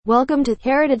Welcome to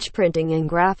Heritage Printing and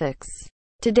Graphics.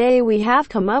 Today we have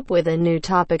come up with a new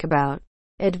topic about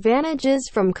advantages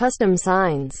from custom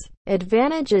signs.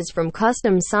 Advantages from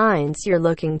custom signs. You're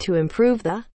looking to improve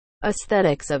the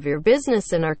aesthetics of your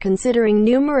business and are considering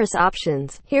numerous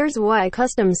options. Here's why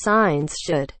custom signs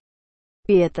should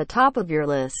be at the top of your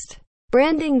list.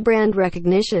 Branding. Brand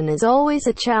recognition is always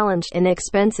a challenge, an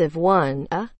expensive one.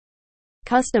 A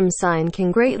custom sign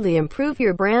can greatly improve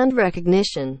your brand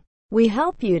recognition. We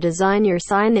help you design your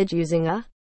signage using a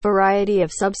variety of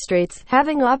substrates.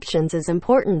 Having options is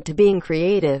important to being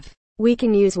creative. We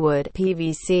can use wood,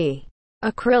 PVC,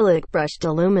 acrylic, brushed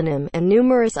aluminum, and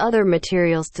numerous other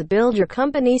materials to build your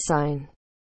company sign.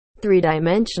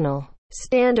 Three-dimensional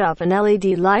standoff and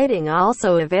LED lighting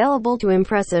also available to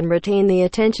impress and retain the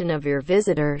attention of your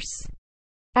visitors.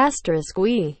 Asterisk.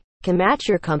 We can match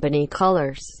your company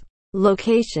colors.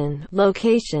 Location.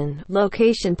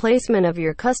 Placement of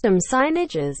your custom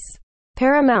signage is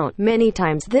paramount. Many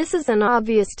times this is an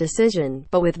obvious decision,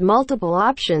 but with multiple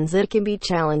options it can be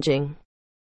challenging.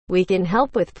 We can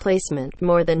help with placement.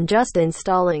 More than just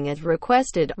installing as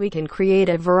requested, we can create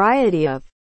a variety of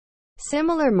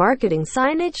similar marketing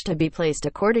signage to be placed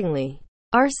accordingly.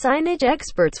 Our signage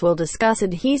experts will discuss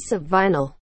adhesive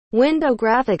vinyl, window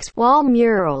graphics, wall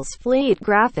murals, fleet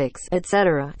graphics,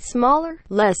 etc. Smaller,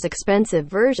 less expensive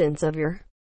versions of your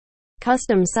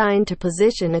custom sign to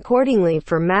position accordingly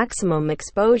for maximum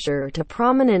exposure to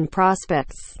prominent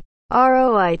prospects.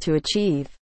 ROI. To achieve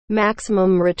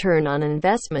maximum return on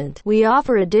investment, we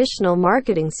offer additional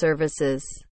marketing services.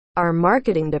 Our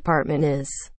marketing department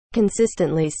is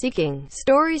consistently seeking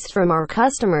stories from our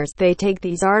customers. They take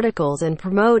these articles and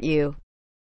promote you,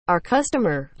 our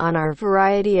customer, on our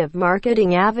variety of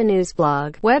marketing avenues: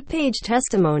 blog, webpage,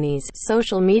 testimonies,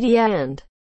 social media, and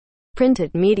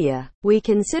printed media. We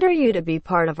consider you to be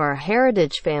part of our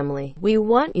Heritage family. We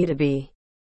want you to be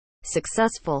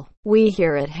successful. We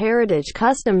here at Heritage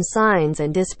Custom Signs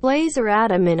and Displays are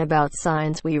adamant about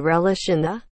signs. We relish in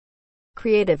the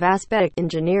creative aspect,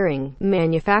 engineering,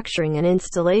 manufacturing, and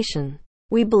installation.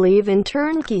 We believe in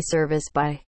turnkey service.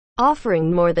 By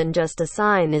offering more than just a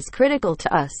sign is critical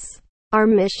to us. Our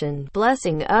mission: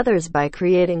 blessing others by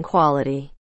creating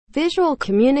quality visual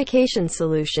communication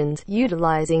solutions,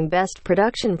 utilizing best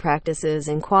production practices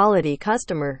and quality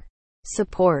customer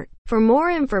support. For more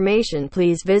information,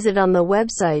 please visit on the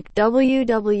website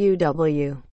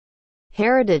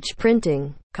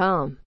www.heritageprinting.com.